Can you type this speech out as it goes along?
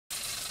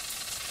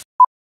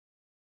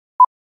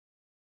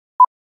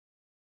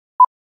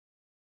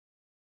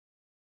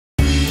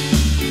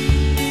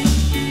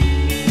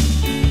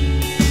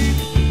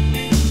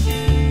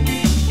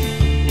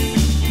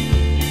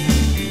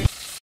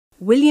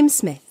William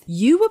Smith.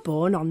 You were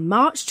born on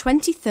March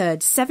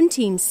 23rd,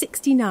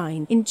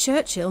 1769 in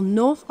Churchill,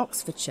 North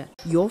Oxfordshire.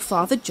 Your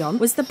father, John,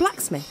 was the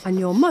blacksmith and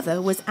your mother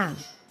was Anne.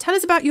 Tell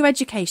us about your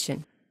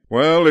education.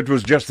 Well, it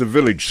was just the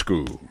village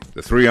school.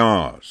 The 3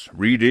 R's.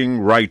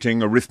 Reading,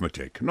 writing,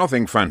 arithmetic.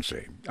 Nothing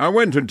fancy. I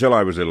went until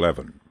I was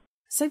 11.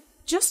 So,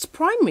 just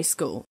primary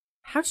school?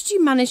 How did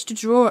you manage to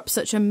draw up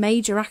such a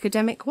major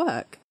academic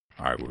work?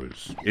 I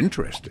was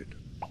interested.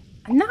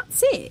 And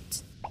that's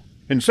it?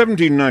 In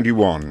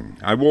 1791,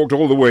 I walked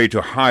all the way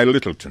to High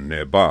Littleton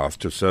near Bath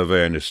to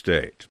survey an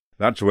estate.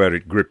 That's where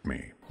it gripped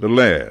me. The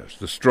layers,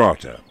 the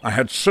strata. I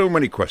had so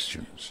many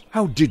questions.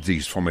 How did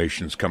these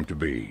formations come to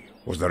be?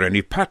 Was there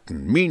any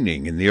pattern,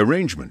 meaning in the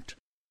arrangement?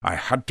 I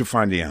had to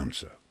find the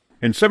answer.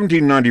 In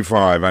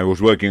 1795, I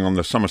was working on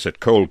the Somerset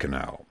Coal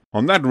Canal.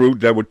 On that route,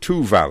 there were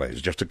 2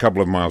 valleys just a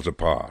couple of miles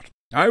apart.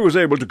 I was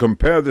able to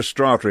compare the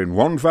strata in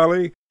one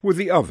valley with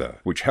the other,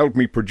 which helped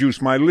me produce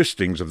my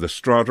listings of the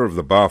strata of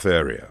the Bath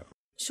area.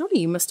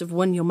 Surely you must have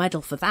won your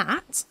medal for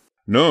that.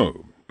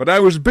 No, but I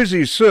was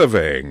busy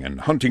surveying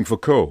and hunting for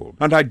coal,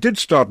 and I did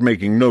start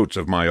making notes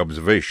of my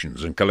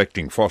observations and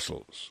collecting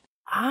fossils.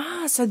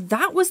 Ah, so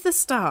that was the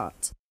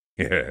start.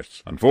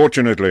 Yes.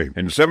 Unfortunately,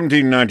 in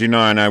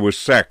 1799 I was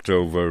sacked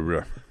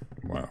over,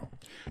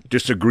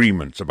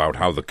 disagreements about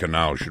how the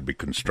canal should be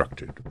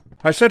constructed.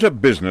 I set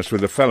up business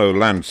with a fellow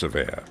land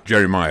surveyor,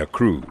 Jeremiah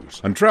Cruz,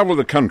 and travelled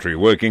the country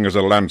working as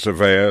a land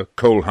surveyor,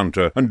 coal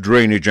hunter, and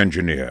drainage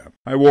engineer.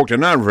 I walked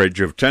an average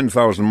of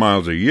 10,000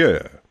 miles a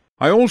year.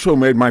 I also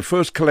made my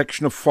first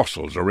collection of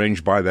fossils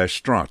arranged by their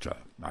strata.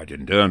 I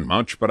didn't earn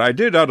much, but I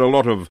did add a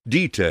lot of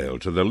detail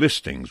to the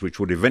listings which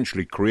would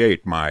eventually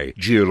create my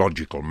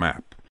geological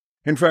map.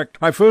 In fact,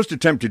 I first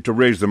attempted to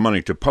raise the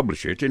money to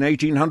publish it in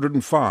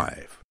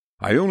 1805.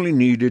 I only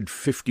needed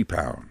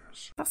 £50.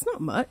 That's not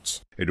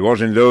much. It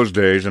was in those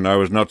days, and I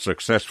was not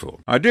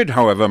successful. I did,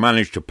 however,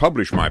 manage to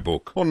publish my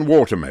book on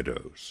water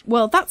meadows.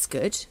 Well, that's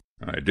good.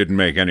 I didn't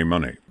make any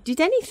money.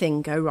 Did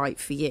anything go right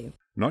for you?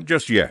 Not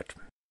just yet.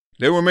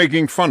 They were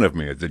making fun of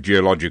me at the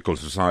Geological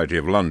Society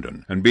of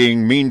London, and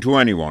being mean to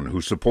anyone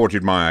who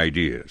supported my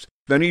ideas.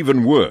 Then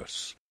even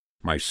worse,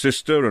 my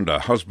sister and her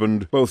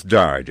husband both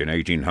died in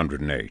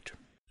 1808.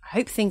 I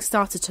hope things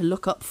started to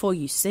look up for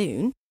you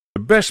soon. The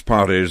best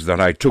part is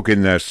that I took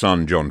in their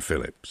son, John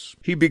Phillips.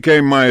 He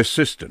became my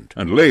assistant,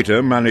 and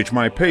later managed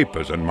my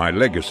papers and my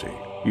legacy.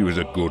 He was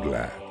a good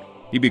lad.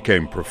 He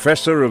became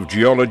Professor of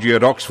Geology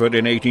at Oxford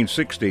in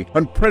 1860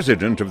 and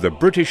President of the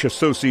British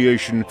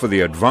Association for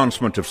the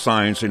Advancement of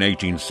Science in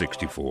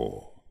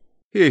 1864.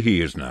 Here he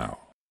is now.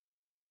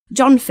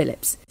 John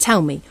Phillips,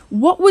 tell me,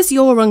 what was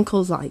your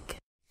uncle like?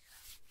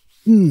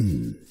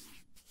 He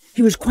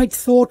was quite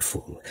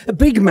thoughtful, a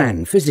big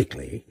man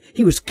physically.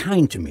 He was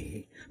kind to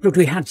me, but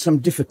we had some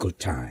difficult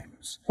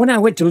times. When I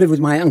went to live with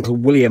my Uncle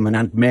William and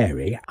Aunt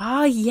Mary...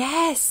 Ah,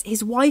 yes,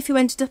 his wife who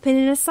ended up in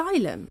an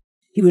asylum.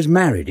 He was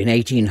married in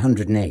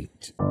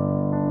 1808.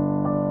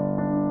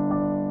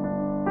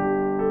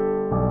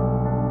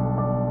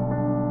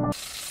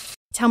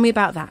 Tell me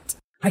about that.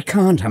 I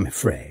can't, I'm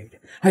afraid.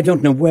 I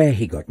don't know where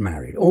he got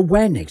married, or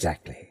when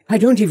exactly. I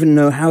don't even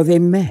know how they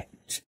met.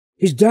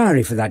 His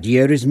diary for that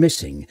year is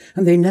missing,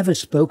 and they never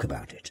spoke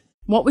about it.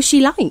 What was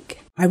she like?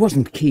 I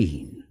wasn't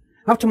keen.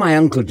 After my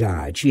uncle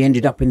died, she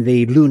ended up in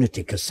the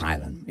lunatic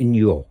asylum in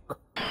New York.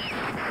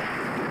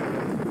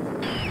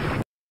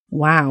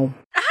 Wow.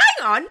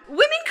 Hang on!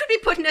 Women could be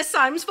put in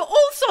asylums for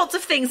all sorts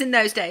of things in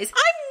those days.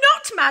 I'm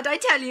not mad, I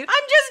tell you.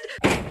 I'm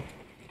just...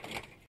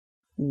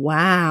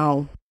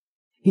 Wow.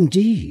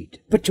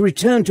 Indeed. But to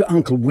return to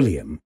Uncle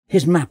William,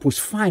 his map was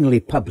finally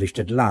published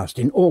at last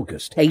in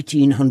August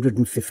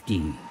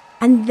 1815.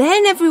 And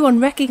then everyone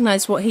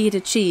recognised what he had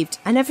achieved,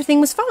 and everything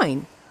was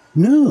fine?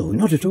 No,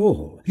 not at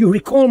all. You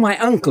recall my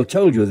uncle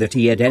told you that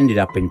he had ended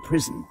up in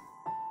prison.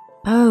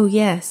 Oh,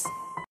 yes.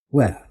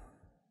 Well,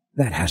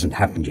 that hasn't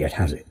happened yet,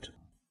 has it?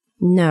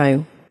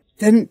 No.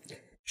 Then,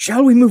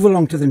 shall we move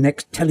along to the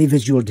next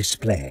televisual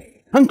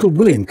display? Uncle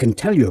William can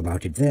tell you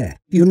about it there.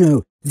 You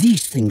know,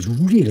 these things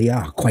really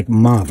are quite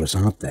marvellous,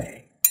 aren't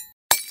they?